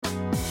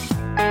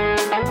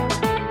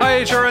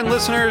HRN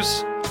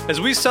listeners.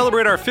 As we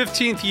celebrate our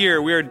 15th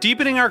year, we are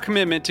deepening our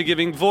commitment to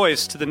giving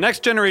voice to the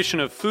next generation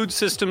of food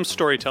systems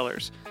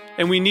storytellers,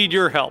 and we need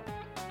your help.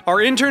 Our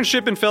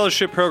internship and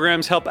fellowship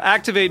programs help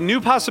activate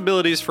new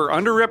possibilities for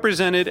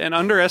underrepresented and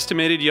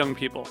underestimated young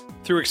people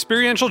through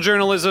experiential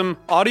journalism,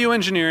 audio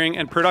engineering,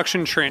 and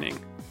production training.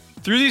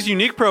 Through these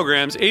unique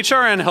programs,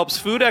 HRN helps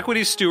food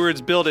equity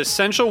stewards build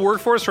essential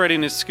workforce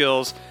readiness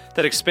skills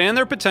that expand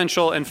their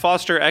potential and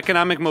foster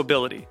economic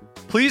mobility.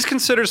 Please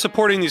consider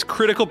supporting these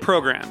critical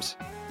programs.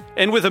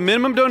 And with a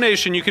minimum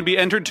donation, you can be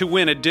entered to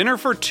win a dinner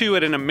for two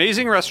at an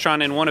amazing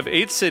restaurant in one of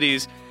 8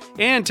 cities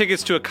and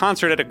tickets to a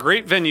concert at a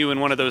great venue in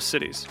one of those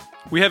cities.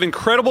 We have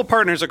incredible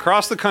partners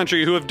across the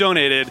country who have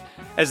donated,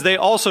 as they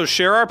also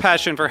share our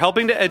passion for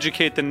helping to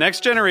educate the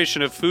next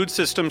generation of food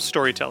systems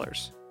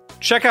storytellers.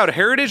 Check out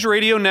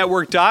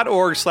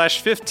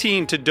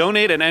heritageradionetwork.org/15 to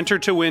donate and enter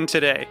to win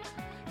today.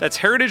 That's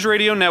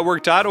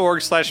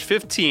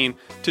heritageradionetwork.org/15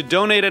 to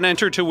donate and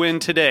enter to win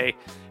today.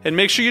 And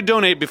make sure you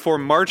donate before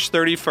March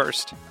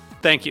 31st.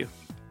 Thank you.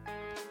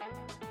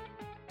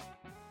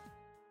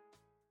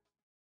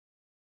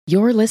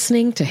 You're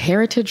listening to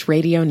Heritage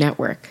Radio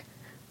Network.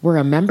 We're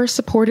a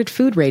member-supported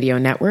food radio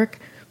network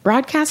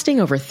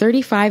broadcasting over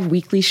 35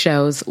 weekly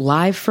shows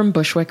live from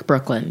Bushwick,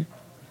 Brooklyn.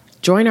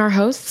 Join our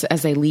hosts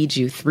as they lead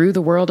you through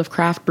the world of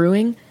craft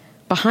brewing,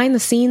 behind the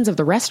scenes of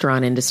the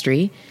restaurant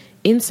industry,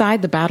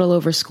 inside the battle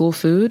over school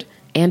food,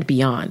 and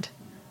beyond.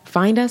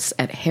 Find us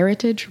at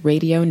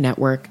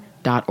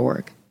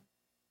heritageradionetwork.org.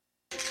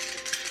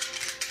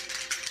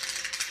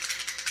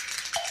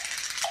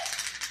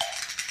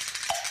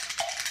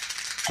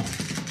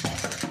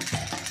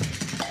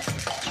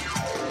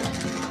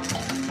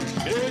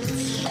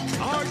 It's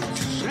Arts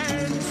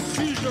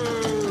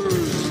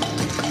Seizures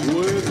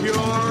with your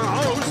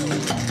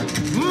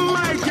host,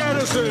 Mike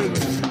Edison.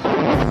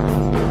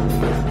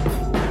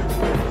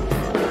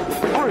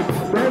 Arts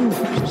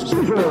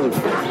Seizures.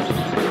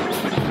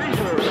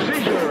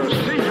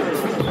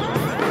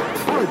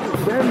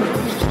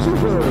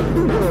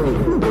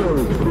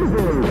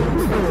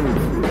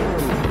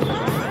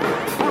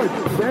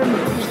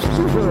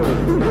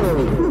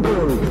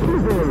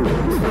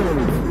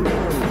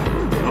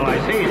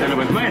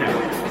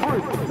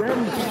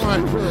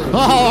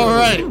 All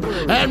right,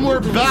 and we're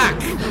back.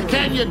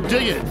 Can you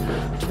dig it?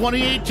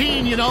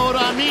 2018, you know what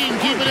I mean?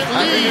 Keeping it lean.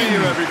 Happy New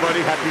Year,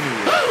 everybody. Happy New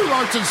Year. Woo,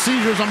 Arts and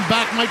Seizures. I'm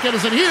back, Mike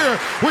Edison, here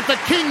with the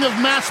King of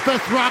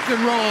Maspeth rock and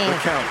roll. The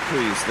Count,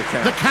 please. The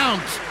Count. The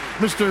Count,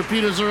 Mr.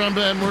 Peter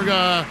Zaremba, and we're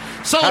going to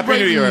celebrate.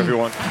 Happy New Year,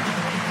 everyone.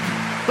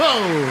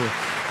 Oh,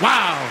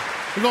 wow.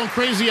 We're going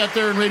crazy out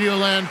there in Radio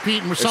Land,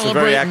 Pete, and we're celebrating. It's a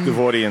very active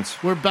audience.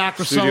 We're back.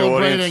 We're Studio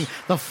celebrating audience.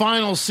 the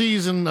final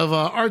season of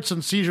Arts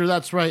and Seizure.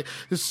 That's right.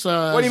 This,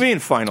 What do you mean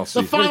final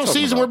season? The final What are you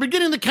talking season. about? We're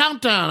beginning the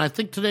countdown. I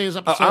think today is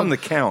episode. I'm the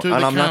Count, and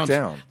I'm not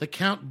down. The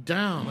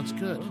countdown. That's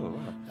good. Oh, wow.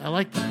 I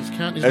like that.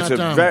 He's It's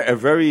not down. a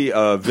very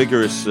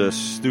vigorous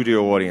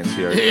studio audience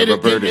here. It is.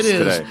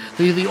 Today.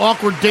 The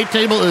awkward date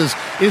table is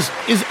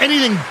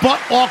anything but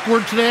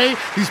awkward today.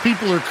 These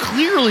people are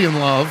clearly in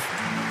love.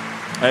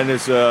 And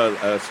there's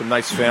some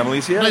nice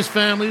families here. Nice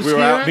families We were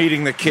here. out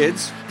meeting the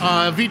kids.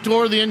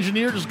 Vitor, the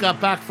engineer, just got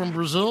back from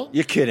Brazil.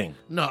 You're kidding.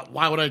 No,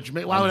 why would I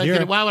kid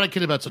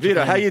about such a Vito,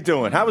 thing? how you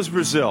doing? How was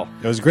Brazil?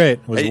 It was great.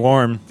 It was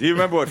warm. Do you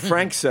remember what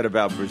Frank said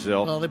about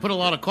Brazil? Well, they put a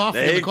lot of coffee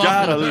in They the coffee.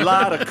 got a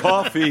lot of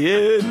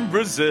coffee in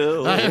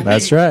Brazil.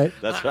 That's right.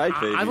 That's right,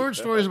 baby. I've heard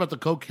stories about the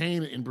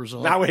cocaine in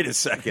Brazil. Now, wait a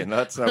second.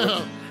 That's not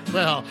what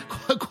Well,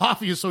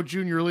 coffee is so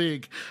junior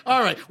league.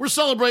 All right, we're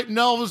celebrating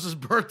Elvis's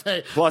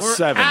birthday. Plus we're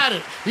 7. At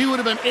it. He would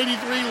have been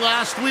 83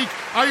 last week.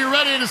 Are you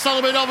ready to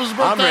celebrate Elvis's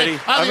birthday? I'm ready.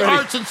 At I'm the ready.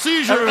 Arts and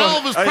Seizure Everyone,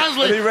 Elvis are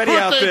Presley you ready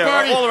birthday out there,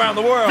 party. all around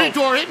the world?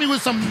 Vitor, hit me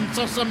with some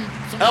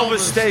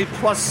Elvis Day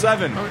plus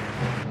 7. All right.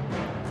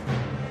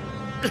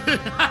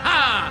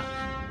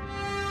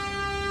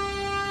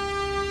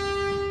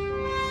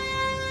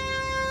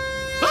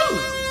 Woo!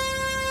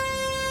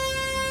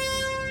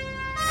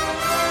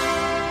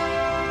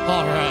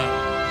 All right.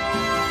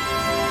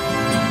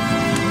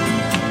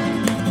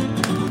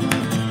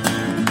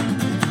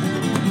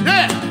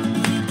 Yeah.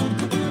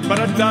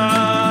 Ba-da-da,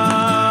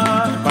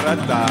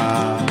 ba-da-da,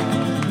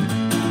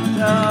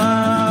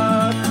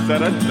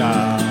 da-da-da.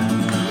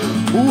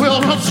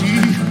 Well, I'll see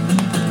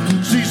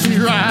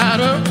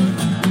Rider.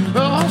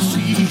 I'll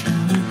see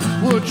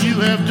what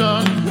you have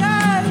done.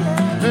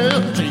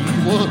 I'll tell you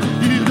what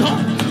you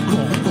done.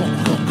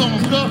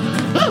 Go.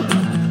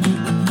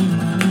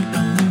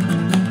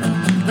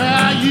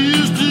 I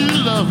used to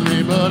love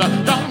me, but I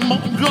don't.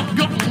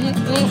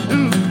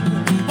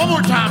 One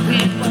more time,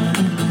 Pete.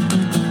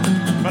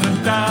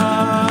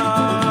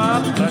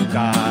 Ba-da-da,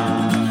 ba-da-da,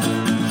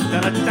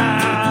 da-da-da,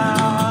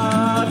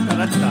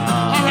 da-da-da.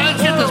 All right,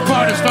 let's get this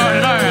party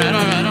started. All right.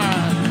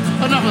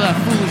 Enough of that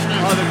foolishness.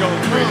 Oh, they're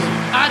going crazy.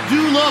 I do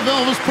love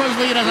Elvis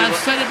Presley, and as I've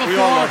said it We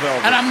all before, love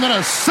Elvis. and I'm going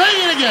to say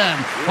it again.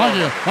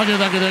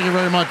 Thank you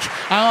very much.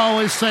 I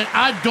always say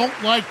I don't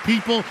like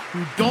people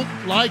who don't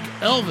like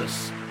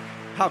Elvis.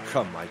 How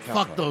come, Mike?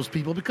 Fuck those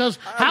people. Because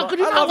how could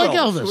you not like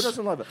Elvis? Who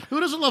doesn't love it? Who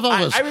doesn't love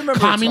Elvis? I remember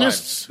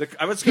communists.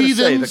 I was going to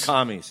say the heathens.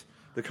 commies.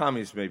 The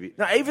commies, maybe.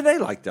 No, even they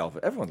liked Elvis.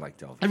 Everyone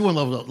liked Elvis. Everyone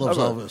loves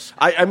Elvis.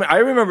 I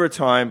remember a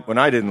time when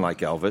I didn't like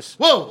Elvis.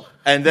 Whoa!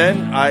 And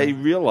then I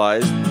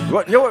realized,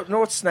 you know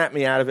what snapped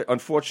me out of it?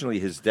 Unfortunately,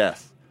 his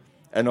death.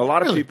 And a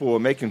lot of people were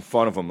making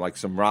fun of him, like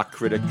some rock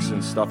critics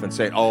and stuff, and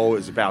saying, "Oh,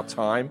 it's about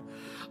time."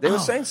 They were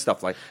saying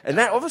stuff like, and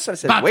that all of a sudden I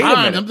said, About "Wait time.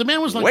 a minute." The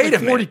man was Wait like a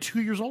minute.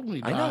 42 years old when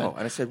he died. I know,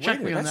 and I said, Check "Wait a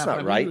me minute, on that's that, not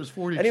but I right." think he was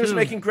 42. And he was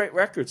making great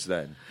records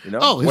then. You know,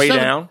 Oh, his Way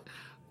seven- Down.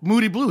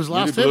 Moody Blue, his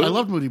last hit. I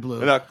love Moody Blue.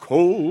 And that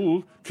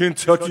cold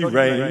Kentucky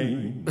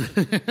rain.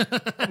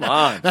 Come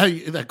on.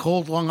 That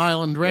cold Long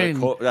Island rain.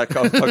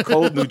 That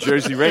cold New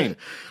Jersey rain.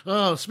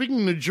 Oh, speaking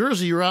of New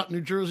Jersey, you were out in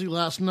New Jersey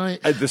last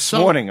night. This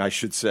morning, I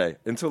should say.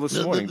 Until this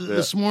morning.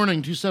 This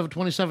morning,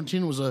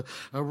 2017 was a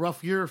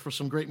rough year for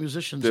some great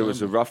musicians. There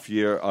was a rough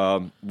year.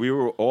 We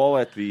were all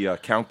at the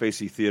Count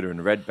Basie Theater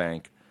in Red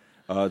Bank,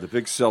 the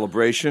big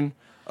celebration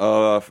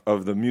of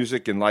the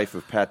music and life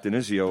of Pat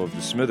Denizio of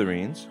the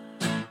Smithereens.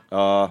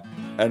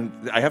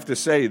 And I have to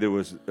say, there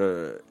was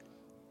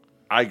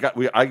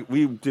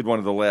we did one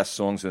of the last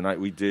songs of the night.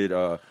 We did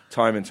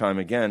Time and Time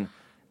Again,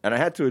 and I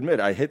had to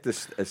admit, I hit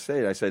this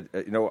estate. I said,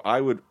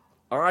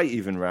 I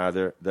even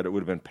rather that it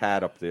would have been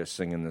Pat up there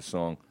singing this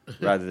song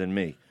rather than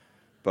me,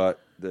 but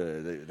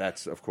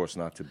that's of course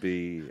not to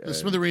be. The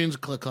Smithereens,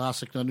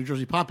 classic New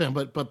Jersey pop band,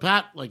 but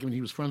Pat, he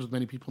was friends with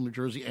many people in New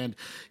Jersey, and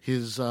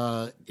his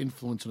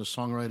influence in his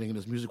songwriting and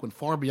his music went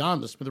far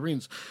beyond the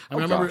Smithereens. I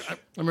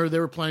remember they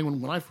were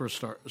playing when I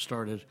first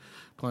started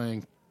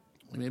playing.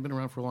 They've been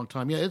around for a long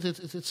time. Yeah,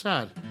 it's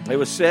sad. It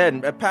was sad.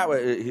 And Pat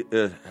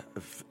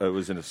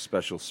was in a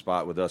special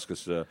spot with us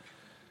because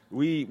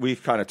we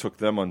kind of took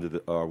them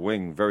under our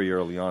wing very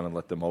early on and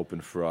let them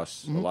open for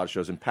us a lot of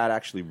shows. And Pat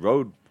actually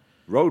road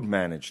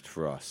managed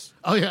for us.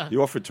 Oh, yeah. He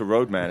offered to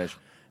road manage.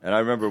 And I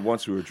remember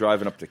once we were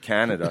driving up to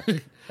Canada,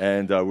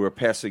 and we were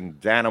passing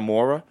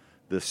Dannemora,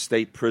 the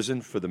state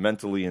prison for the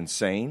mentally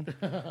insane.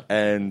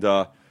 And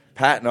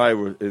Pat and I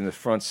were in the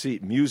front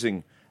seat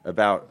musing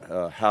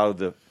about how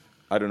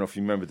I don't know if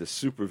you remember the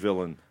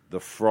supervillain,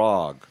 the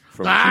Frog.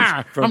 From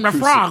the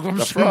Frog.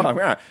 The Frog,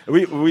 yeah.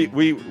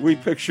 We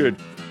pictured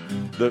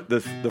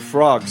the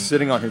Frog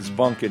sitting on his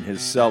bunk in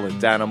his cell in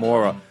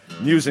Dannemora,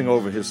 musing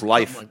over his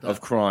life of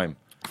crime.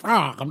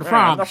 Frog. I'm the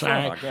frog.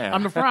 Yeah.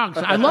 I'm the frog.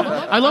 I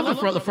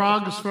love the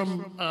frogs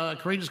from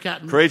Courageous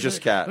Cat. Courageous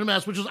Cat,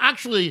 which was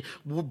actually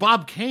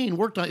Bob Kane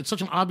worked on. It's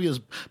such an obvious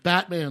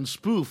Batman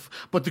spoof,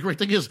 but the great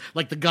thing is,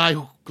 the guy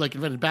who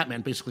invented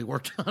Batman basically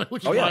worked on it,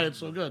 which is why it's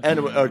so good. And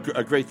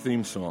a great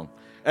theme song.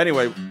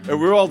 Anyway, we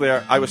were all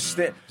there. I was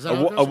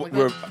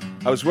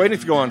I was waiting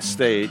to go on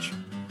stage,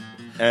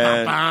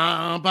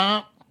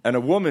 and a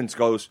woman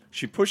goes,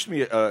 she pushed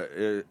me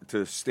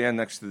to stand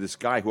next to this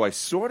guy who I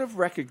sort of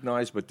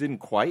recognized but didn't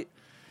quite.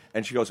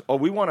 And she goes, "Oh,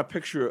 we want a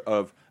picture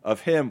of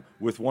him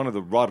with one of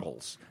the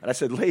Ruddles." And I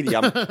said, "Lady,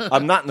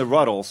 I'm not in the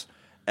Ruddles."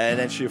 And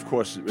then she, of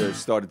course,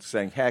 started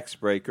saying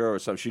Hexbreaker or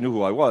something. She knew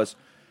who I was.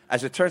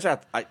 As it turns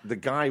out, the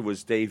guy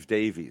was Dave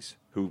Davies,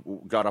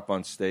 who got up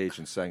on stage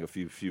and sang a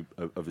few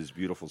of his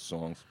beautiful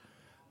songs.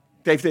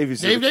 Dave Davies.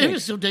 Dave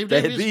Davies. The Dave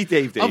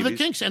Davies. Of the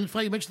Kinks. And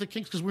funny you mentioned the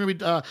Kinks because we're going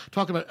to be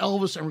talking about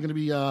Elvis, and we're going to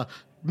be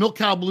Milk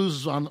Cow Blues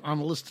is on the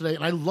list today.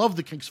 And I love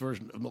the Kinks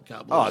version of Milk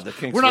Cow Blues. Oh, the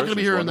Kinks We're not going to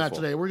be version is hearing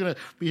wonderful. that today. We're going to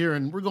be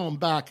hearing, we're going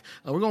back.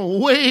 We're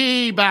going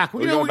way back.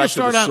 We're going back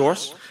to the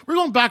source? We're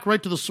going back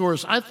right to the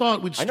source. I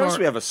thought we'd I start. noticed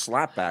we have a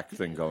slapback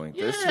thing going.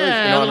 Yeah, This is in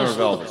honor of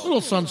Elvis.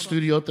 little Sun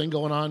Studio thing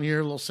going on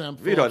here. A little Sam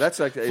Phillips. Vito, that's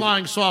like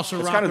flying saucer.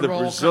 It's rock kind of and the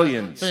roll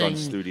Brazilian kind of Sun thing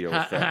Studio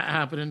effect.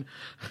 happening.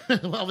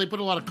 Well, they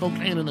put a lot of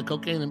cocaine in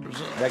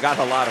Brazil. They got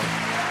a lot of.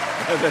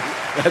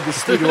 The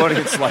studio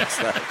audience likes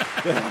that.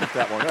 They like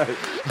that one.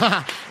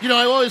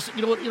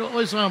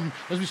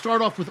 As we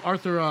start off with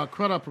Arthur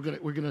Crudup,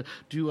 we're gonna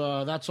do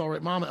 "That's All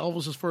Right, Mama,"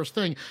 Elvis's first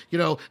thing.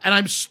 And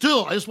I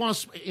just want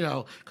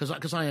to,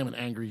 because I am an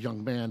angry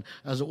young man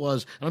as it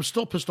was, and I'm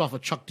still pissed off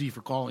at Chuck D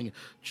for calling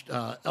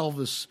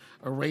Elvis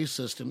a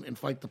racist and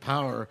Fight the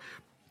Power.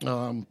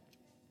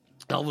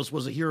 Elvis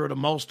was a hero to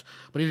most,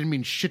 but he didn't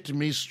mean shit to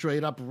me.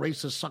 Straight up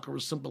racist sucker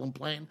was simple and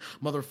plain.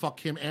 Motherfuck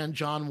him and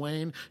John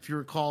Wayne, if you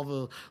recall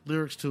the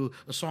lyrics to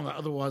a song I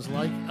otherwise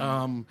like.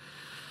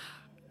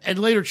 And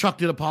later Chuck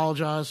did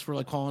apologize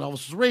for calling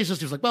Elvis a racist.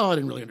 He was like, well, I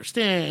didn't really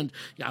understand.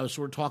 Yeah, I was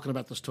sort of talking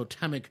about this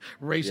totemic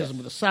racism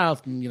of the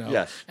South and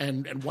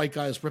and white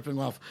guys ripping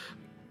off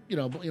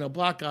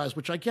black guys,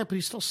 which I get, but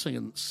he's still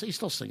singing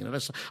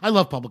it. I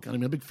love Public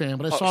Enemy. I'm a big fan,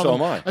 but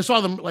I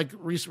saw them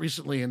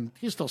recently, and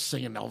he's still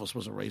singing Elvis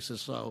was a racist.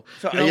 So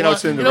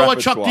it's in the what,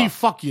 Chuck D,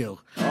 fuck you.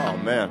 Oh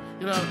man,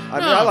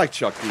 I like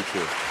Chuck D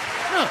too.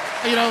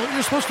 No,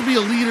 you're supposed to be a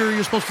leader.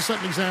 You're supposed to set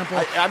an example.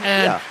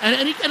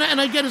 And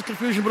I get his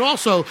confusion, but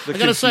also I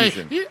got to say,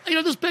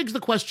 this begs the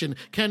question: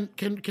 Can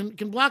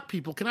black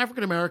people, can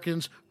African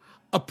Americans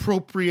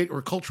appropriate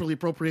or culturally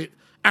appropriate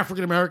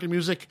African American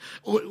music?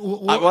 Well,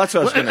 that's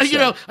what I was going to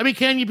say.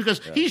 Can you? Because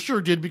he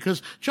sure did.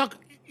 Because Chuck,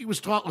 he was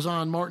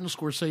on Martin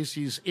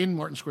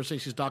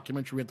Scorsese's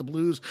documentary at the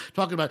Blues,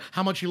 talking about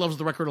how much he loves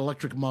the record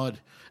Electric Mud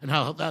and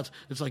how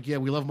it's like, yeah,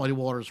 we love Muddy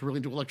Waters, we're really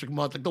into Electric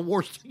Mud, like the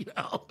worst,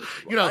 a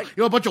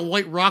bunch of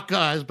white rock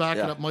guys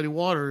backing up Muddy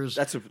Waters.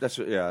 That's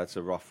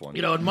a rough one.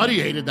 And Muddy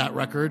hated that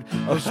record.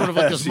 It was sort of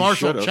like this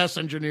Marshall chess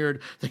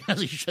engineered thing,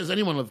 as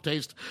anyone with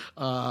taste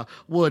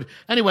would.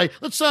 Anyway,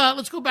 let's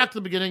go back to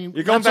the beginning.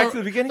 You're going back to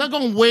the beginning? Not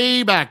going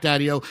way back,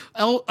 Daddy-O.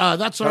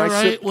 That's all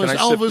right. Was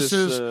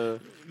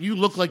Elvis's... You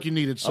look like you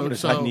need it. So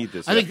I need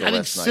this. I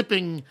think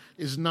sipping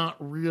is not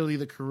really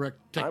the correct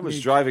technique. I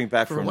was driving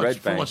back from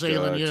Red Bank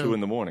 2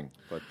 in the morning.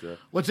 But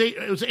what's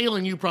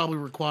ailing you probably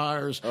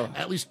requires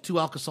at least 2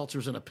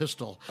 Alka-Seltzers and a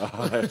pistol.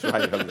 That's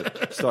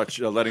right. Start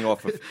letting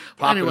off,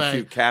 popping a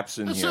few caps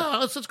in here.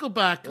 Let's go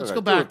back. Let's go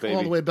back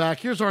all the way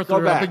back. Here's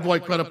Arthur, Big Boy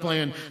Credit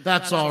playing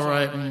That's All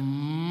Right,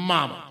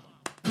 Mama.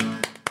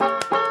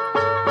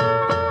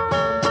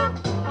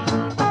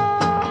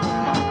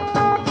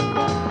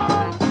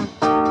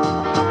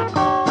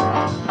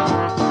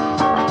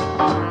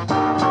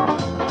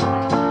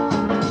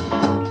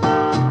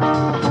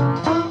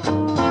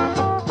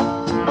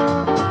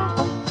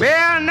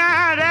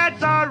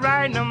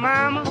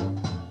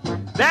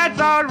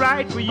 All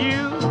right for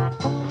you.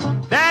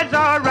 That's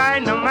all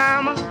right now,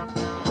 mama.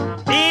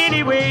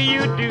 Any way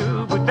you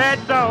do, but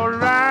that's all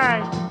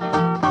right.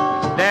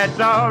 That's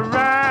all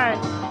right.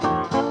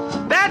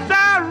 That's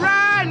all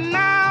right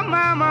now,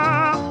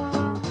 mama.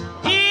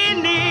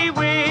 Any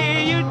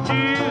way you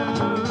do.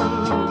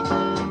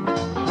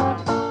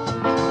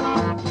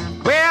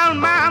 Well,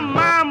 my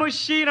mama,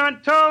 she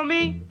done told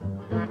me,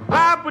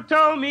 Papa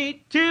told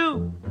me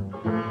too.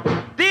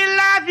 The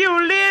life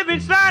you living,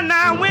 son,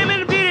 now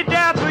women be the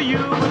death of you,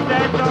 but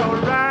that's all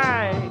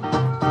right.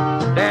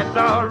 That's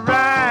all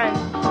right.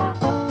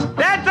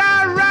 That's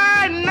all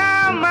right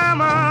now,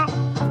 mama.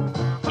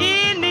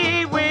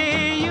 Any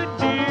way you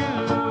do.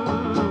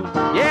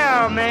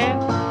 Yeah, man.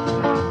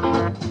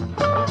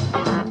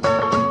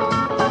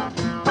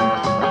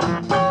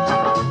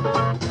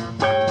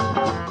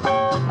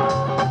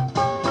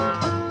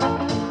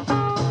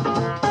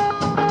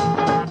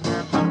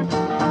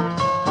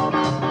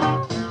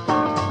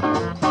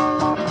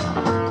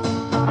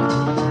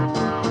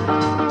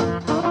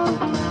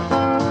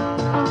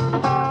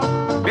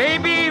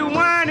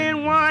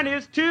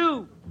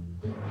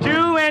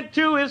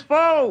 To his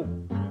foe.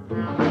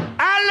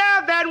 I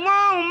love that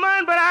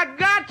woman, but I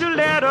got to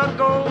let her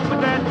go.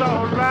 But that's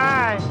all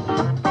right.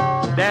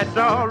 That's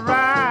all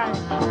right.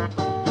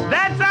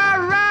 That's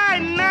all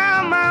right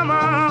now,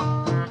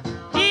 mama.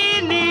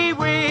 Any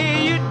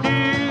way you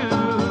do.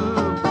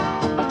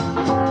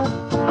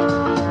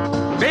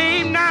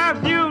 Babe, now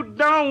if you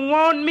don't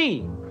want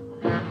me,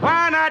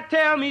 why not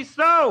tell me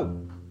so?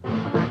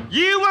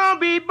 You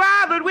won't be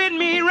bothered with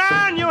me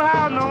around your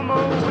house no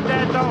more. But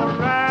that's all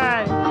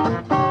right.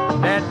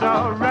 That's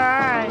all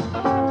right.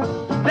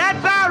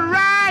 That's all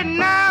right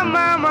now,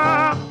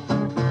 mama.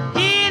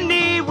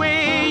 Any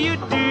way you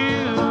do.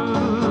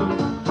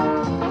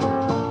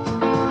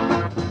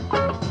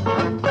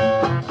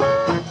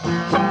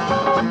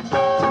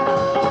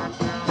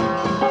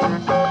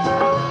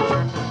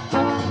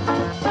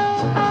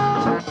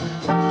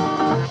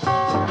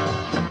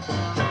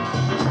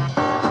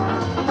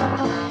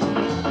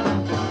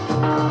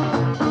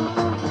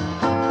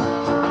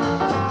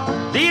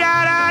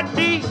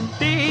 Dee-da-da-dee.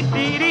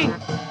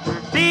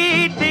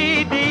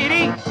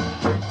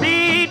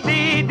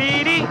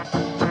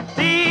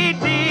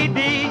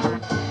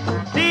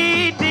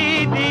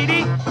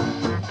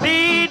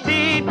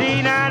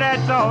 Now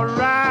that's all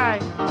right.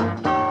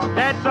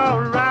 That's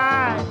all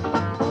right.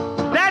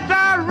 That's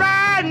all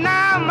right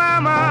now,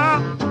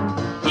 mama.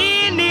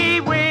 Any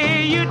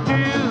way you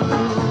do.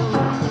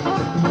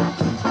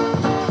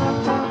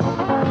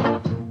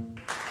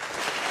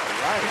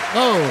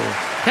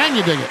 Oh, can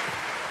you dig it?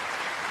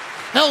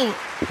 Hell,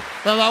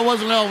 well, that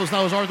wasn't Elvis.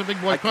 That was Arthur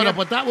Big Boy Crudup.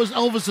 But that was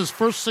Elvis's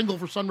first single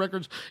for Sun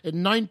Records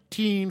in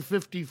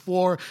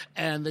 1954.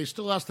 And they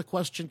still ask the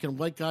question, can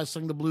white guys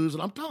sing the blues?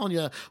 And I'm telling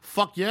you,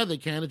 fuck yeah, they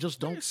can. It just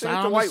don't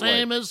sound the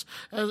same as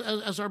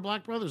our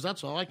black brothers.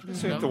 That's all I can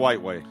say. The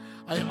white way.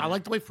 I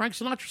like the way Frank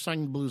Sinatra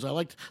sang the blues. I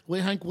liked the way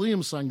Hank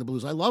Williams sang the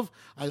blues. I love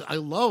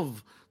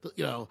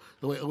the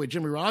way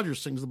Jimmy Rogers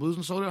sings the blues,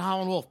 and so did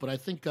Howlin' Wolf. But I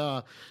think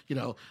that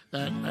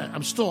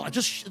I'm still. It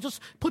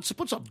just puts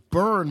a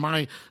burr in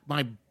my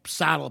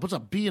saddle. It puts a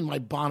bee in my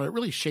bonnet. It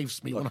really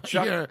chafes me when I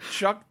hear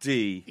Chuck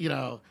D.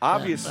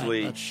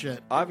 Obviously, that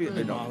shit.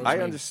 Obviously, I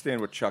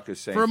understand what Chuck is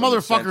saying. For a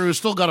motherfucker who's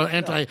still got an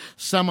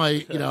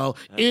anti-Semite,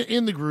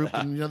 in the group,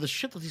 and the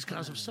shit that these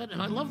guys have said,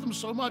 and I love them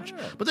so much.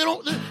 But they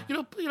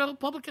don't.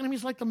 Public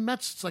Enemy's like the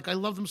Mets. It's like I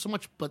love them so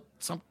much, but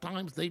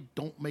sometimes they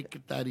don't make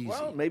it that easy.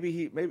 Well,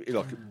 maybe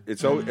look.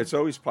 It's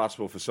always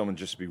possible for someone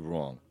just to be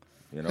wrong.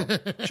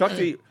 Chuck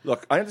D.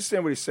 Look, I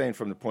understand what he's saying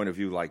from the point of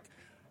view, like,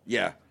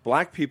 yeah,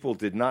 black people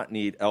did not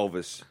need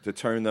Elvis to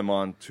turn them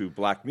on to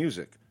black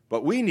music.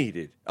 But we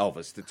needed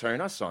Elvis to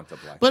turn us on to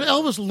black But music.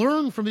 Elvis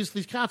learned from these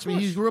cats. I mean,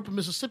 he grew up in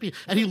Mississippi,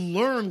 and he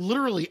learned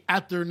literally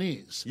at their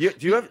knees.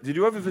 Did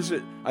you ever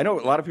visit? I know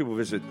a lot of people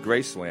visit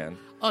Graceland,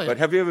 Oh, yeah. but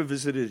have you ever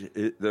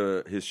visited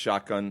his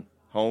shotgun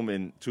home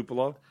in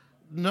Tupelo?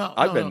 No,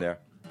 I've been there.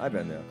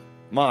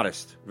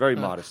 Modest, very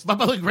modest. But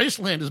by the way,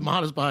 Graceland is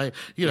modest by,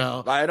 I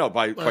know,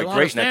 by a lot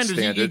great of neck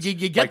standards. You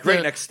By get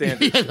great neck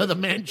standards. Yeah, the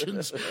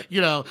mansions,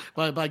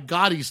 by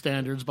gaudy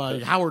standards, by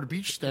Howard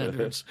Beach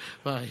standards,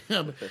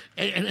 and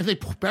they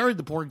buried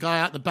the poor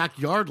guy out in the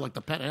backyard like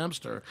the pet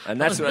hamster.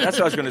 And that's what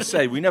I was going to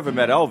say. We never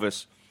met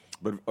Elvis,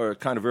 but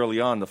kind of early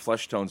on, the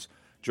Fleshtones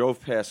drove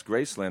past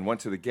Graceland,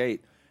 went to the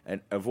gate, and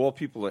of all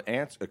people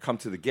to come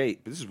to the gate,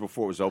 but this is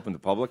before it was open to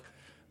the public,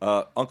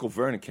 Uncle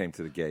Vernon came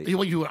to the gate.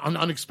 You were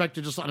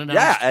unexpected, just unannounced.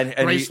 Yeah, and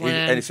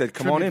Graceland, he said,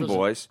 "Come on in, tribute visit.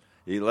 boys."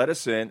 He let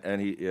us in,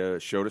 and he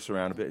showed us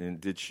around a bit, and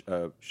did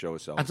show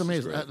us Elvis. That's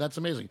amazing. That's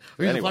amazing.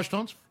 Are you Anyway. the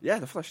Fleshtones? Yeah,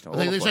 the Fleshtones.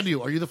 They said to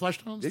you, "Are you the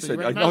Fleshtones?" They Did said,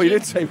 you "No, he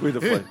didn't recognize say we're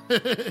the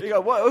Flesh." He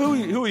go,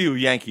 "Who are you,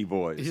 Yankee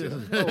boys?"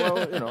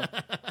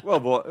 Well,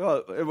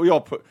 we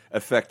all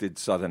affected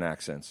Southern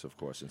accents, of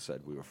course, and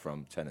said we were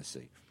from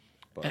Tennessee.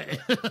 But,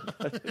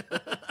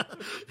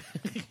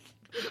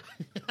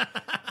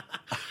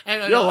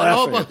 You're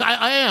laughing.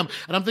 I am,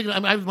 and I'm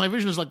thinking. My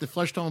vision is like the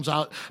Fleshtones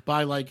out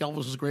by like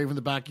Elvis's grave in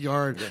the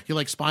backyard. Yeah. You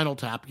like Spinal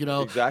Tap,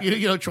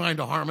 Exactly. Trying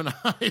to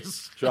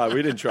harmonize.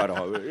 We didn't try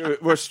to.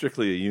 We're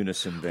strictly a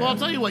unison band. Well, I'll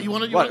tell you what. You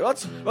want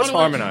to? Let's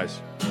harmonize.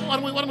 Why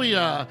don't we? Ain't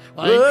the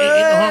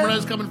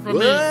harmonize coming from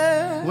me?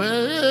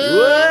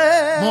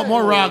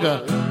 More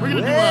raga. We're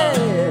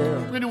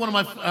gonna do one of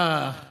my.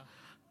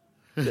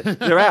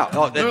 They're out.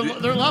 Oh,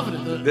 they're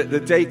loving it. The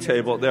date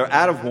table. They're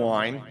out of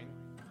wine.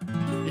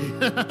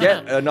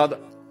 Get another.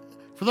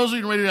 For those of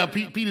you ready to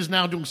Pete is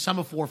now doing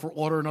semaphore for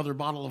order another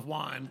bottle of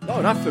wine.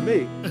 No, not for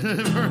me.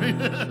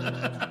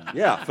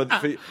 Yeah,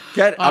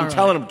 I'm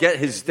telling him get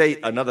his date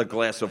another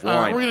glass of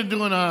wine. We're gonna do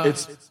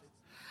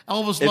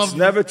Elvis. It's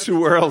never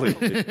too early.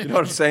 You know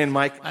what I'm saying,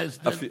 Mike?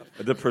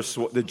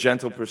 The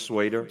gentle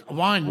persuader.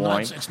 Wine.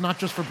 It's not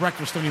just for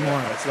breakfast anymore.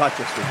 It's not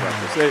just for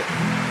breakfast.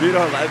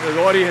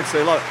 The audience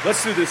say, "Look,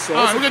 let's do this song."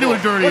 All right, we're gonna do a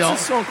dirty Elvis. What's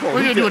this song called?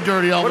 We're gonna do a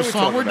dirty Elvis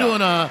song. We're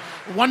doing a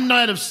One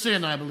Night of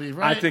Sin, I believe,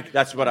 right? I think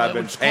that's what I've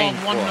been paying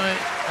for. One night.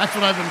 That's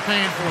what I've been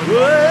paying for.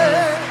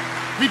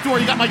 Vitor,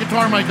 you got my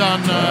guitar mic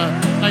on,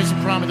 nice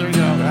and prominent.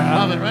 There you go.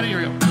 Love it. Ready? Here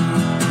we go.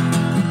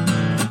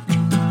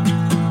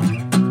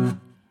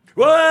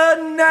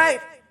 One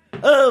night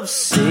of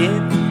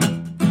sin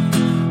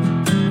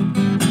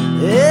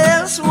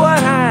is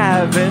what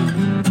I've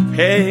been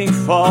paying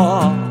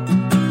for.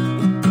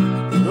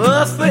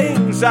 The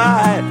things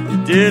I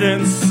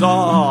didn't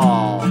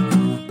saw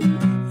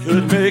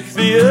could make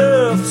the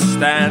earth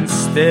stand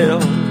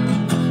still.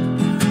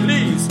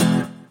 Please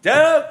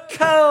don't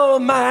call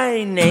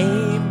my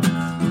name.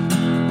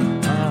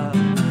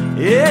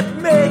 It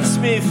makes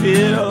me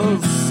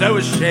feel so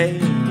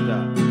ashamed.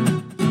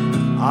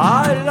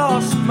 I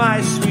lost my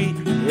sweet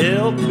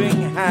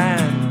helping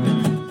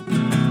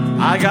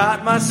hand. I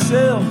got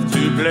myself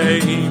to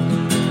blame.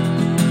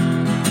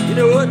 You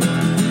know what?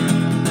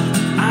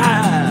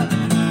 I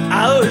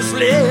always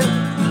lived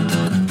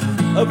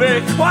a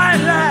very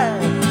quiet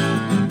life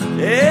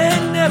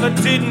and never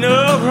did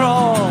no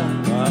wrong.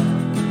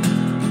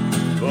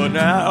 But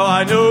now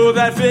I know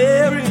that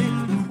very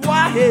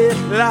quiet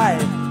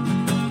life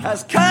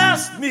has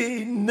cost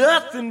me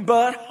nothing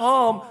but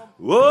harm.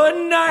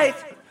 One night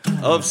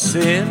of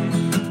sin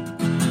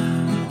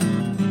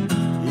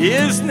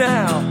is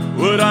now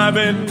what I've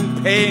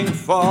been paying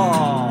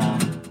for.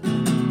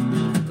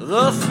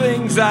 The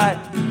things I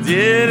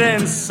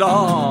didn't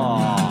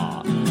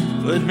saw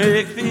would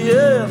make the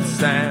earth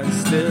stand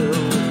still.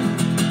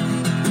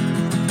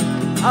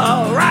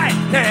 All right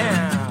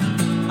now,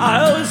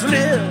 I always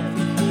lived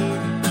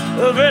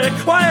a very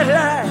quiet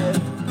life.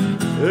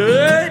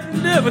 It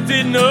never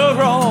did no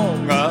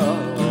wrong.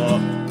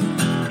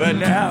 But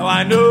now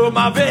I know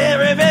my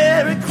very,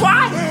 very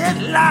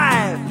quiet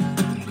life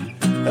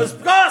has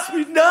cost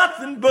me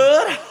nothing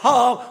but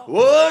harm.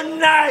 One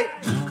night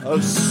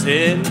of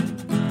sin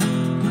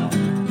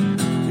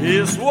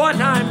is what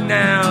I'm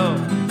now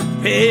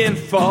paying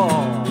for.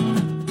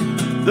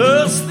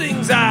 Those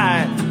things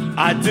I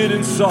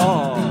didn't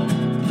saw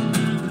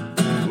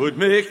would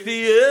make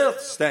the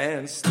earth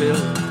stand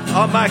still.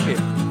 Oh, Mikey.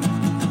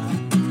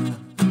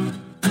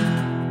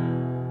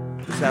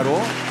 Is that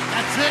all?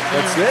 That's it.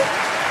 That's it?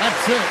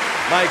 That's it.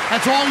 Mike.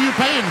 That's all you're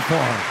paying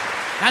for.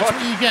 That's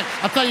what you get.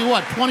 I'll tell you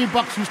what,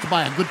 $20 used to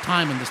buy a good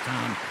time in this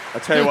town.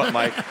 I'll tell you what,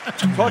 Mike.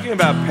 Talking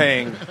about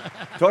paying.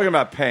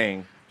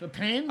 The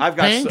pain? I've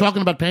got pain?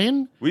 Talking about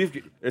pain?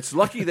 It's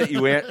lucky that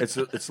you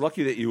it's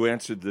lucky that you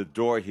answered the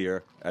door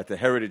here at the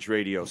Heritage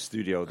Radio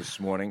studio this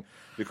morning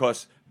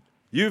because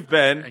you've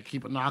been. I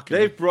keep it knocking.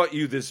 They've brought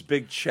you this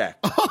big check.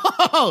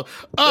 Oh.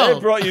 They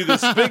brought you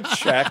this big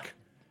check,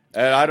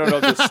 and I don't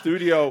know the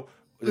studio.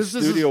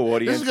 Studio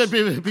audience. This is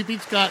going to be.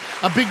 Pete's got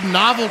a big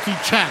novelty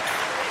check.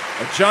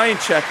 A giant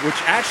check, which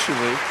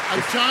actually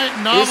A giant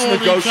is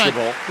novelty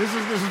negotiable. check. This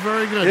is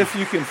very good. If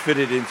you can fit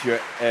it into your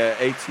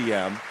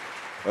ATM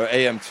or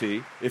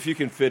AMT, if you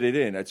can fit it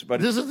in. This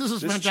This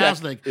is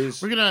fantastic. You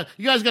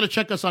guys got to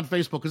check us on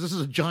Facebook because this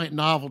is a giant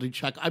novelty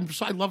check. I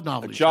love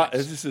novelty checks.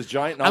 This is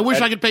giant. I wish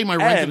I could pay my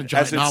rent in a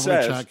giant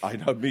novelty check. I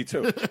know, me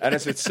too. And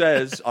as it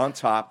says on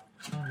top,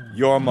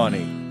 your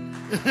money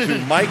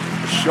to Mike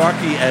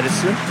Sharkey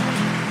Edison,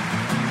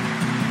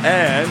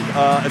 and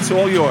it's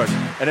all yours.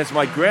 And as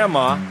my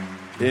grandma,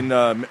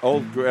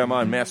 old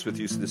grandma in Maspeth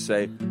used to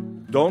say,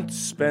 "Don't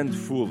spend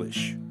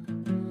foolish."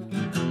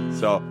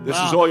 So this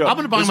is all yours. I'm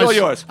going to buy all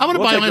yours. I'm going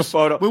to buy take a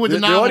photo. With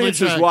the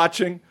audience is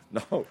watching.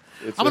 No.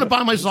 I'm going to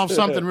buy myself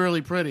something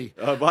really pretty.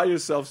 Buy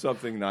yourself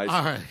something nice.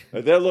 All right.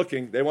 They're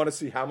looking. They want to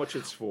see how much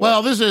it's for.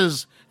 Well,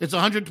 it's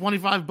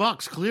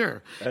 $125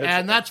 clear.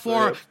 And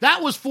that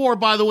was for,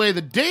 by the way,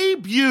 the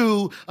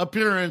debut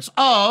appearance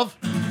of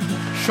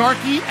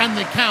Sharky and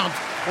the Count,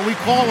 what we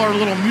call our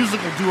little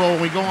musical duo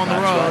when we go on the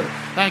road. Right.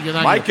 Thank you.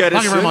 Mike Edison.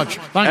 Thank you very much.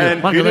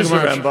 And Peter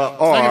Zaremba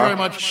are Thank you very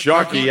much.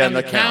 Sharky and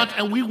the Count.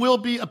 And we will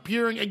be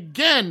appearing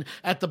again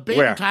at the Bait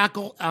and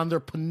Tackle on their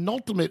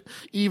penultimate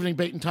evening,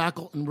 Bait and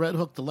Tackle in Red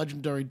Hook, the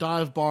legendary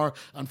dive bar,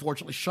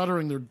 unfortunately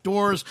shuttering their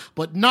doors,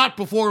 but not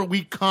before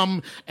we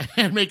come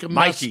and make a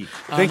mess. Mikey,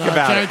 think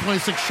about January it.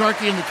 26th,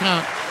 Sharky and the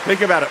Count.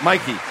 Think about it,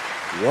 Mikey.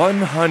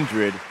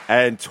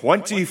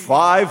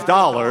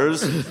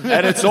 $125,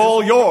 and it's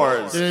all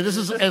yours. This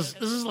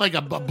is like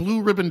a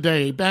blue ribbon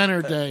day,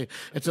 banner day.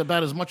 It's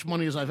about as much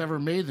money as I've ever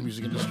made in the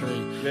music industry.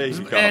 There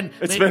you go. And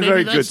it's been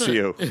very good to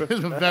you.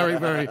 Very,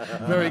 very,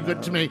 very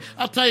good to me.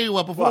 I'll tell you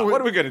what.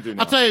 What are we going to do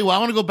now? I'll tell you what. I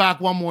want to go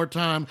back one more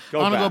time. I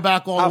want to go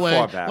back all How the way.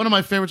 far back? One of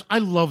my favorites. I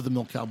love the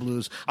Milk Cow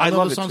Blues. I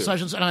love the it Sun too.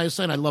 Sessions, and I was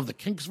saying I love the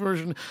Kinks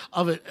version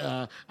of it.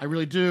 I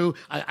really do.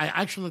 I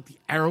actually like the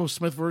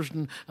Aerosmith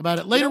version about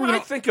it. Later, when we're I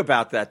going to think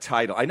about that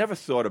title, I never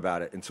thought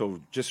about it until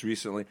just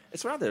recently.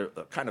 It's rather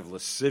kind of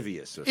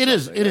lascivious. Or It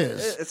is. something. It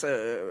is. It's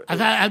I've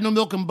had no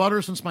milk and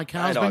butter since my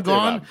cow's been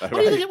gone. What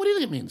do you think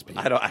it means, Pete?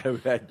 I have You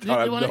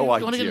no want to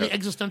idea. get the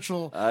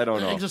existential? I don't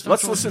know. existential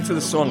Let's listen to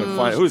the song and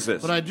find who's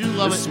this. But I do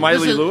love This it.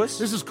 Smiley Lewis?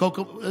 This is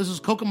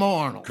Kokomo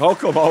Arnold.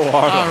 Kokomo Arnold.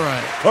 All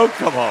right.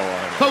 Kokomo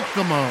Arnold.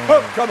 Kokomo.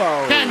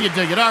 Can you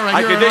dig it? All right.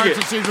 I Here can at dig Arts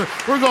it. Seizures,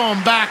 we're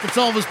going back. It's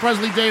Elvis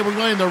Presley Day. We're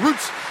going the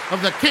roots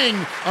of the king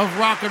of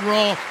rock and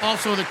roll,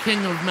 also the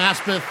king of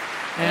Maspeth.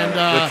 And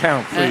the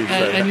Count, please.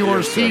 and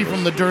yours, T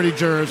from the Dirty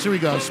Jurors. Here we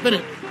go. Spin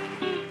it.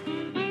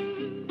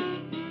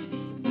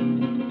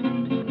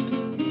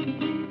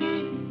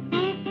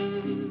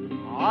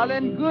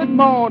 Darling, good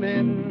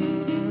morning.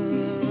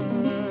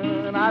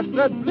 I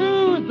said,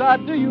 blues, how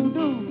do you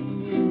do?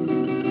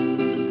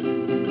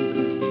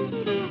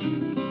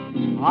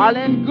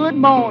 Darling, good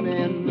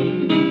morning.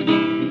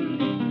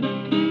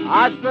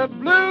 I said,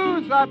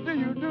 blues, how do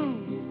you do?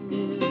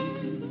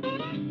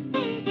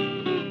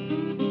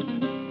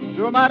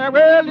 No matter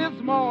where this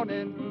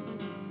morning,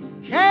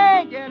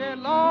 can't get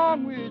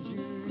along with you.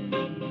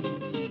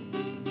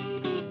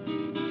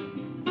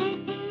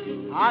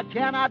 How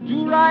can I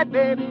do right,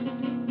 baby,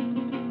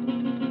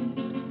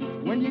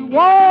 when you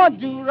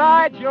won't do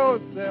right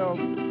yourself?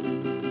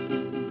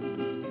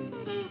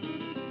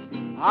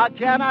 How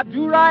can I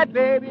do right,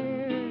 baby,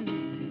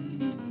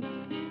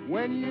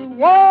 when you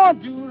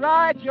won't do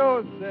right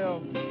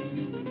yourself?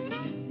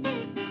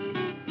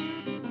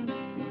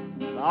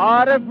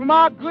 Lord, if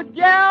my good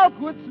gal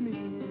quits me,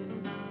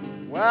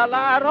 well,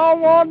 I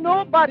don't want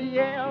nobody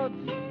else.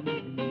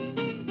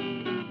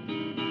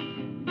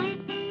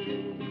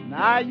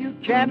 Now you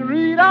can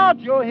read out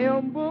your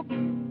hymn book,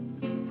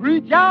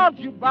 preach out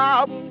your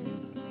Bible,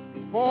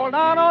 fall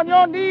down on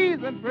your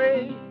knees and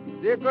pray.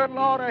 Dear good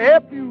Lord will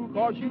help you,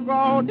 'cause you're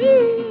gonna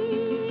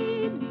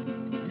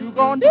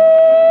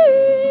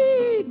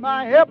need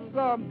my help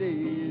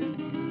someday.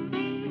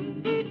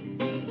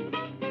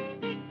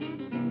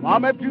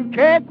 Mama, if you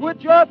can't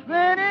quit your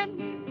sinning,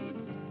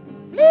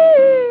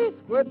 please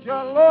quit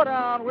your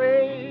low-down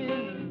ways.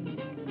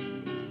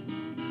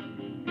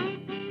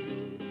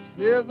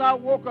 Says I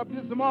woke up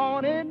this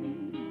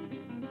morning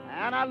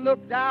and I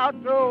looked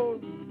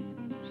outdoors.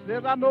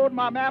 Says I knowed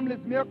my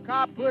family's milk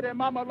carpet and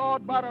Mama,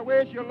 Lord, by the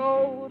way she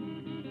load.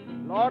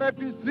 Lord, if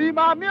you see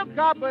my milk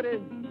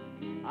carpet,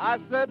 I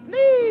said,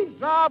 please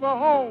drive her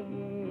home.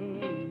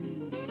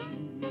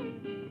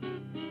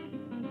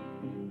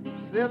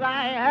 Says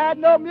I ain't had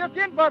no milk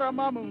and butter,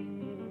 Mama.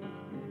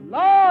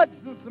 Lord,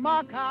 since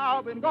my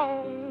cow been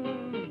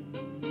gone.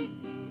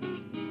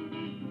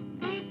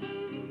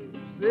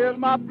 Says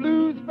my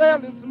blues fell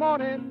this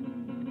morning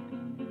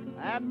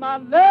and my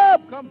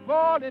love come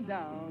falling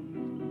down.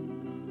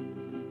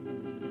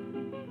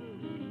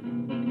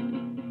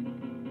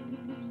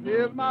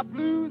 Says my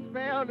blues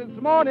fell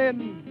this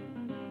morning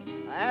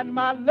and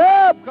my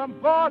love come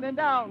falling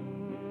down.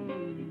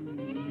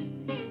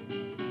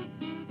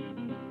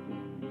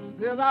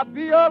 Says I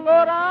be a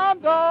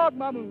low-down dog,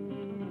 Mama,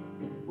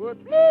 but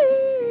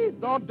please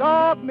don't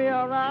dog me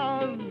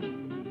around.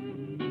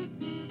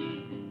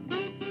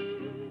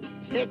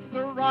 Takes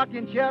a rock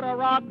and cheddar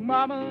rock,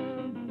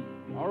 Mama,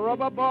 a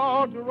rubber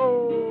ball to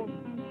roll.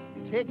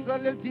 Takes a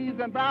little tease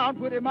and brown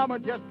pretty mama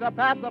just to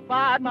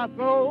pacify my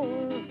soul.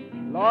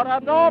 Lord, I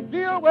don't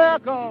feel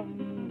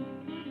welcome.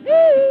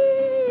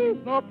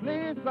 There's no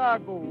place I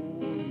go.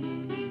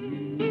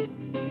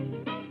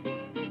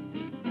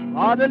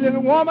 Oh, the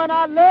little woman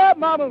I love,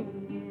 mama,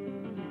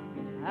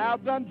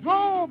 have done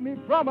drove me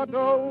from a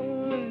door.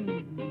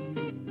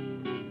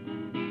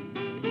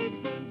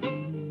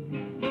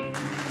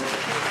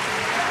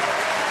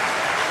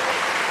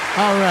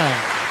 All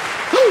right.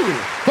 Woo!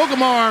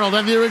 Kokomo Arnold,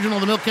 and the original,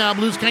 the Milk Cow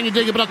Blues. Can you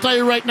dig it? But I'll tell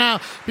you right now,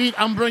 Pete,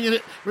 I'm bringing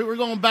it. We're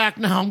going back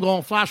now. I'm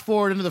going flash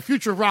forward into the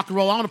future of rock and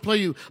roll. I want to play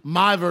you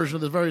my version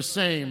of the very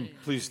same.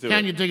 Please do.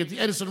 Can you dig it? The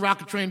Edison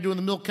Rocket Train doing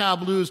the Milk Cow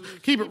Blues.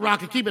 Keep it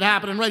rocking, keep it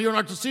happening. Right here on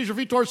Arts Seizures.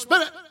 Vitor,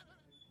 spin it.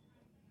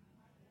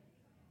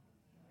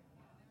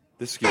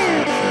 This gives me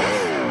a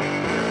chance.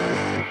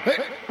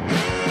 Hey.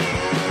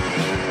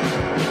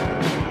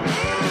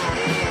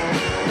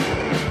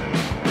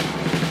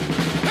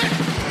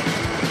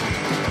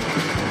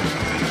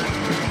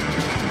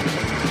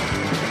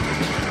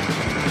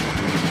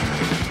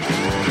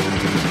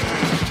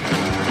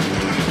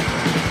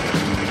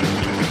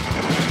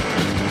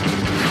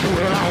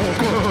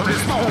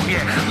 This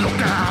morning,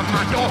 look out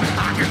my door.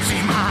 I can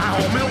see my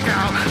old milk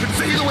cow. Can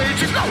see the way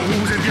she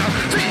goes. If you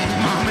see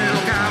my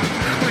milk cow,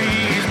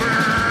 please bring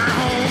her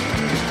home.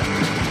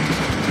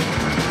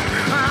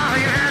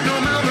 I ain't had no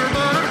milk or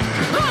butter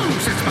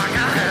since my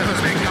guy has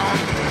been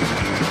gone.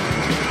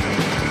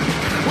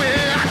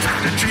 Well, I try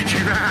to treat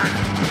you right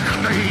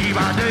day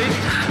by day.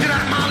 Get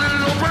out my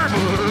little prayer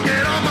book,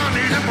 get on my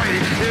knees and pray.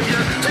 If you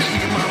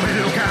see my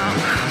milk cow,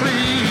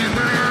 please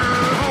bring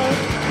her home.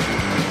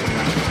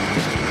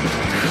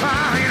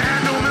 I ain't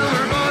had no milk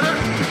or butter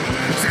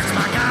since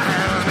my guy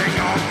has been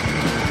gone.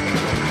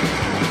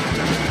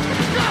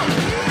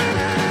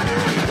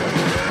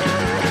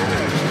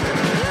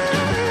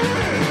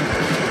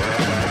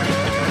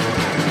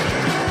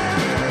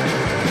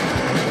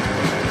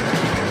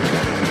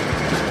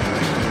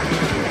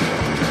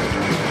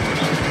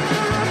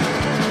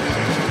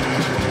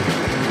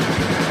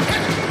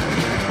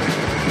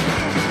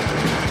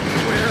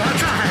 Well, I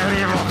tried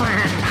everything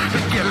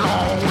to get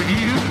along with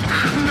you.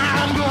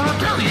 Now I'm gonna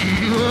tell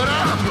you what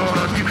I'm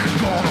gonna do.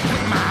 Gonna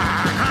quit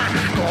my crime,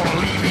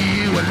 gonna leave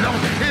you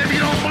alone. If you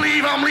don't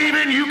believe I'm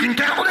leaving, you can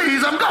count the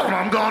days I'm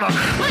gonna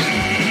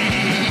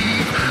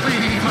leave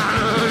my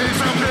love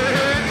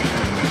someday.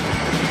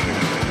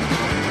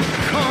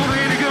 Oh,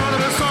 baby, gonna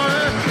be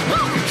sorry,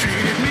 you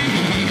treated me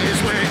this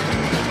way.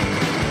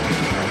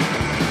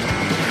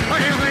 I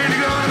ain't really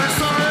gonna be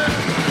sorry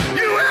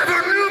you ever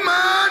knew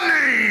my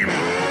name.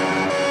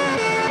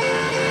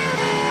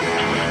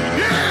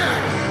 Yeah!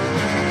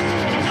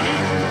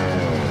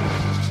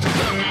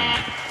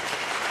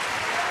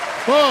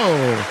 Whoa.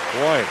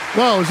 Boy,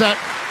 Whoa, is that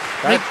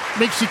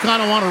makes you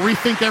kind of want to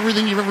rethink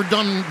everything you've ever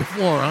done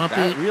before, huh,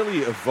 that Pete? really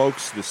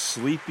evokes the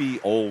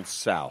sleepy old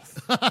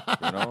South.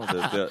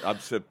 I'm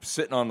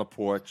sitting on the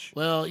porch.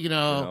 Well, you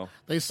know.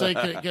 They say,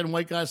 can can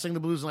white guys sing the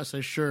blues? And I say,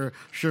 sure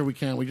we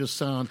can. We just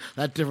sound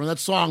that different. That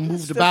song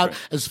moved about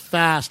as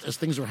fast as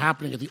things were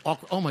happening at the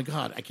awkward. Oh, my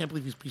God. I can't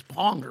believe he's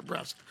pawing her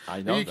breast.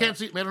 I know You can't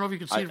see. I don't know if you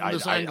can see it from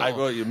this angle. I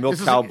wrote you Milk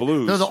Cow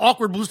Blues. The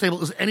awkward blues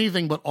table is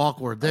anything but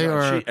awkward. They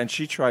are. And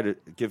she tried to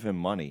give him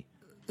money.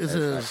 This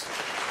is.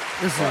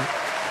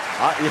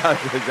 Yeah,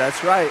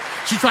 that's right.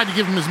 She tried to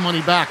give him his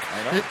money back.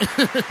 I know.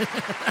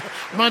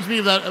 Reminds me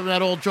of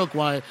that old joke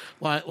why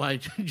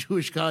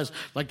Jewish guys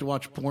like to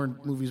watch porn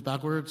movies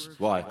backwards.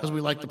 Why? Because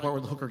we like the part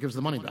where the hooker gives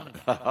the money back.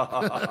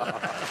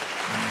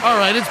 All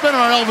right, it's been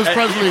our Elvis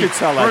Presley. You can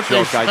tell that birthday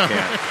joke. show. I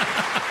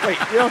can't. Wait,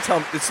 you don't tell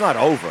me it's not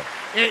over.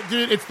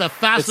 Dude, it's the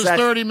fastest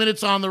 30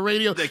 minutes on the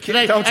radio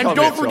today. Don't and tell me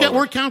don't it's forget, over.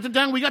 we're counting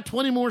down. We got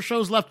 20 more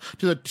shows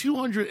left to the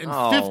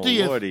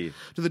 250th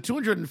to the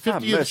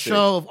 250th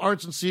show of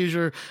Arts and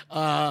Seizure.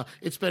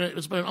 It's been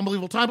an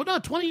unbelievable time. But no,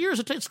 20 years.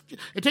 It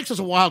takes us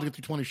a while to get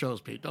through 20 shows,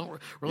 Pete. Don't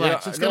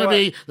relax. Yeah, it's going to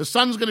be the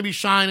sun's going to be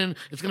shining.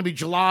 It's going to be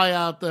July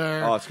out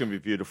there. Oh, it's going to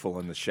be beautiful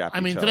in the Chappie.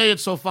 I mean, today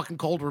it's so fucking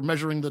cold. We're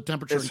measuring the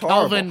temperature It's in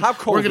Kelvin. horrible. How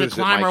cold We're going is to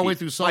it, climb our Mikey? way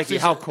through Celsius.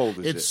 Mikey, how cold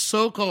is it? It's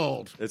so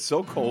cold. It's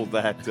so cold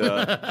that,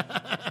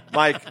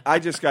 Mike, I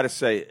just got to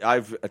say,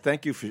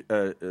 thank you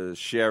for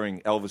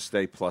sharing Elvis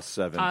Day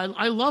 +7.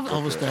 I love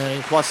Elvis Day.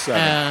 +7.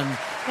 And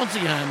once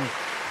again,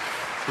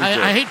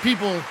 I hate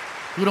people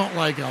who don't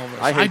like Elvis.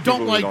 I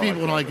don't like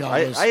people who like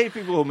Elvis. I hate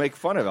people who make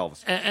fun of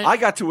Elvis. And I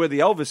got to wear the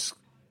Elvis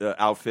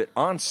outfit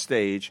on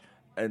stage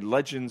and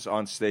Legends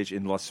on stage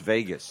in Las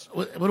Vegas.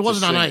 But it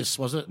wasn't on ice,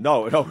 was it?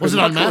 No. Was it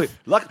on meth?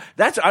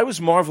 I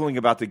was marveling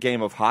about the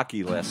game of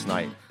hockey last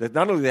night. That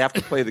not only they have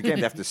to play the game,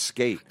 they have to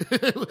skate.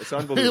 It's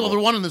unbelievable. Well, they're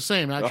one and the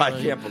same, actually. I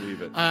can't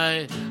believe it.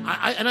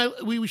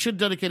 We should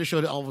dedicate a show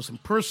to Elvis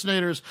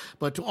impersonators,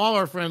 but to all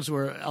our friends who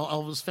are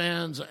Elvis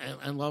fans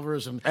and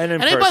lovers. And by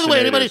the way,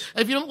 anybody,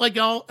 if you don't like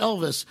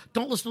Elvis,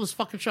 don't listen to this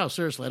fucking show.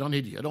 Seriously, I don't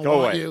need you. I don't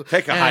want you.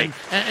 Take a hike.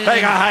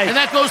 Take a hike. And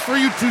that goes for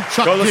you too,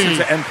 Chuck Go D. listen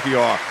to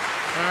NPR.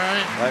 All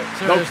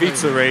right? No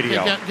pizza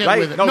radio. Get right?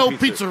 with it. No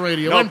pizza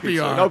radio. No NPR.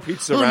 Pizza. No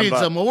pizza. Who Zaremba. needs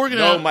them? Well, we're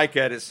gonna no have, Mike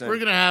Edison. We're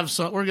gonna have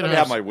some. We're gonna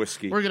have my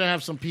whiskey. We're gonna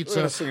have some pizza.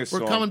 We're gonna sing a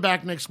song. We're coming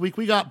back next week.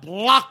 We got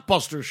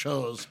blockbuster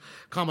shows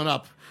coming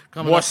up.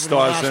 More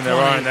stars than there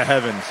are in the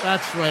heavens.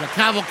 That's right. A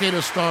cavalcade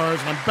of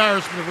stars, an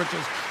embarrassment of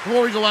riches.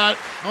 Before we go out,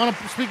 I want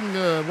to, speaking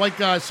of white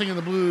guys singing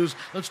the blues,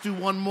 let's do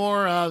one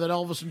more that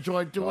Elvis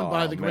enjoyed doing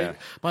by the great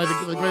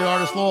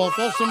artist Lowell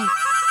Folsom.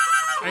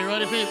 Are you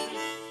ready, Pete?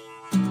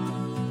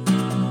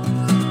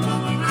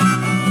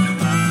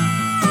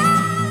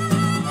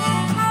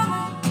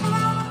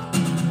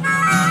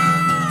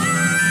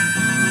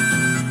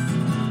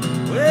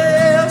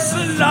 Well, so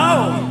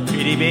long,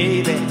 pretty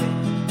baby.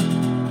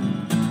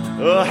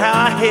 Oh,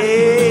 how I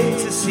hate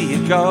to see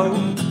it go.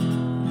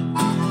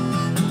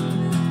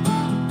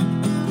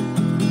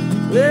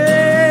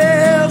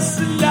 Well,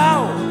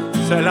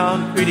 so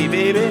long, pretty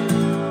baby.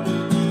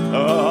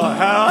 Oh,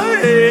 how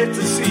I hate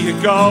to see you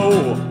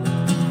go.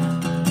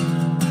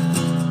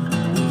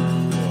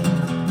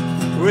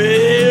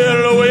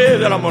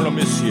 Well, I'm gonna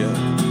miss you.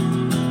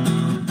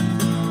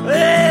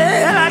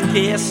 Well, I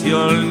guess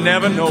you'll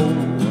never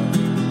know.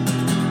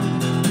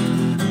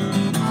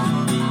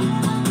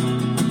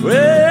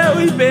 Well,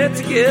 we've been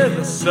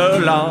together so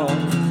long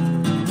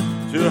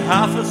to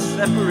have to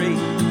separate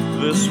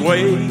this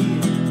way.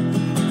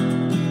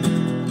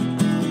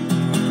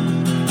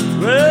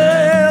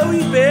 Well,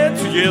 we've been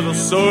together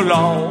so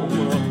long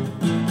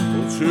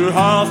to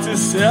have to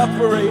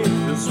separate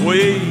this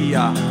way.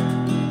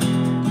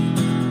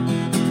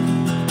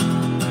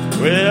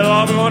 Well,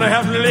 I'm gonna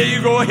have to let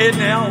you go ahead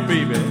now,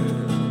 baby,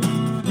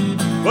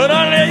 but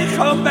I'll let you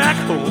come back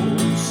home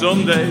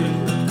someday.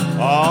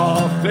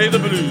 I'll play the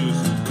blues.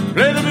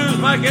 Play the blues,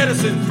 Mike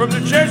Edison from New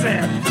Jersey.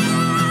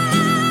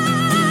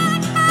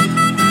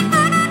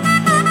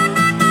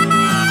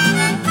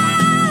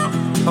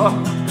 Oh.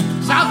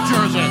 South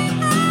Jersey.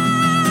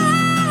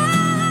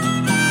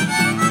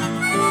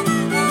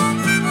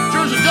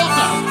 Jersey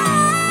Delta.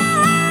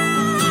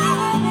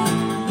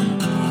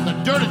 The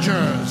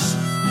Dirtigers.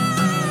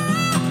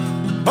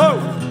 Oh.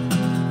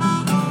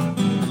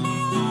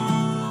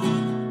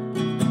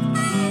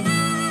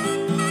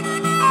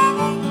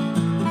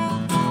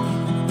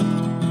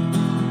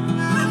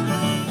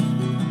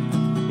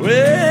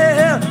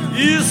 Well,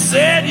 you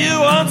said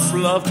you once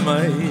loved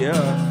me,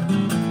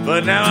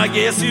 but now I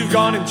guess you've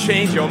gone and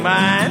changed your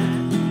mind.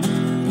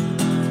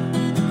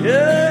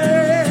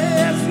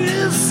 Yes,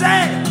 you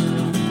said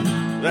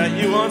that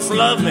you once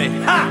loved me,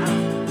 ha!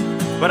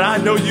 But I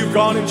know you've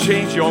gone and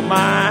changed your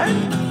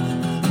mind.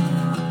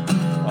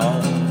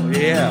 Oh,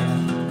 yeah.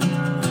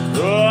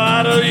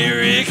 Why don't you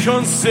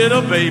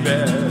reconsider,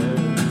 baby?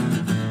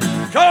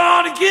 Come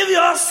on and give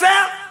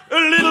yourself a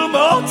little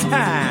more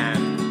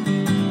time.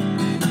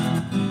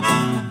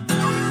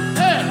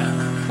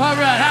 All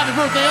right, happy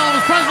birthday,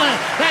 Elvis Presley.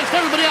 Thanks to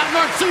everybody out in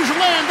Arts Seizures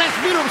land. Thanks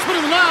to Peter for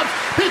spinning the knobs.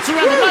 Pizza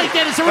around the night,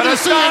 Dennis. So we're going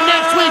to see you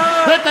next week.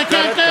 Let the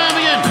countdown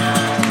begin.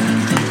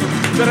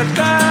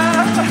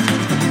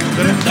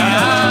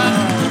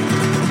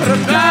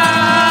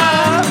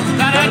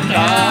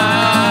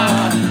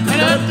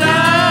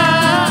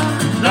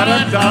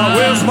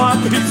 Where's my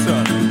pizza?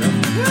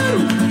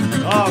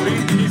 Oh,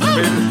 pizza,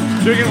 baby.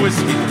 Drinking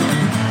whiskey.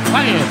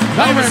 Thank you.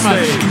 Thank you very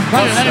much.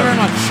 Thank you very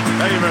much.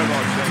 Thank you very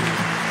much.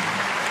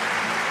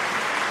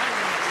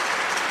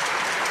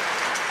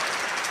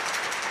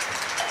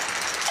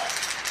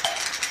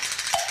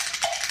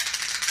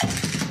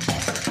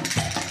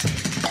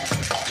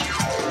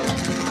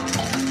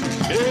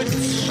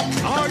 It's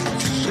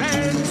Arts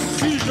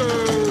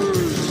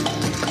Seizures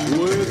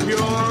with your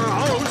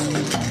host,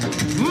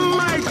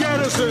 Mike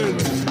Edison.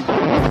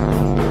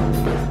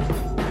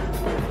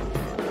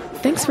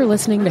 Thanks for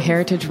listening to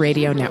Heritage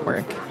Radio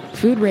Network,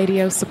 food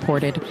radio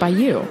supported by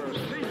you.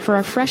 For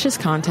our freshest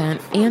content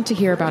and to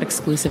hear about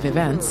exclusive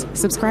events,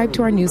 subscribe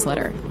to our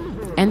newsletter.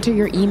 Enter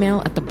your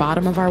email at the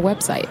bottom of our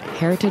website,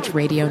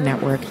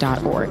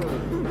 heritageradionetwork.org.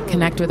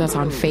 Connect with us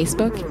on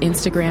Facebook,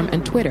 Instagram,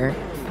 and Twitter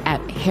at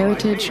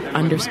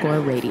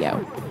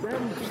heritage_radio.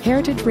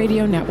 Heritage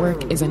Radio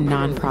Network is a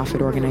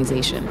non-profit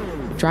organization,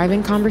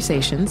 driving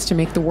conversations to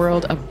make the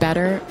world a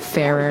better,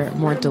 fairer,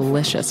 more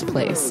delicious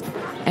place.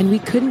 And we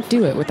couldn't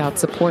do it without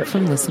support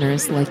from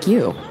listeners like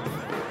you.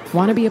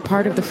 Want to be a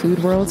part of the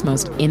food world's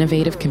most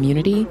innovative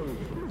community?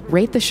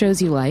 Rate the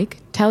shows you like,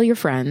 tell your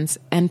friends,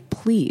 and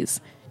please,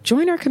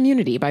 join our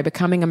community by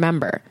becoming a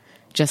member.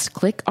 Just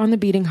click on the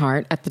beating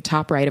heart at the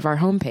top right of our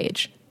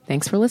homepage.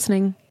 Thanks for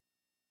listening.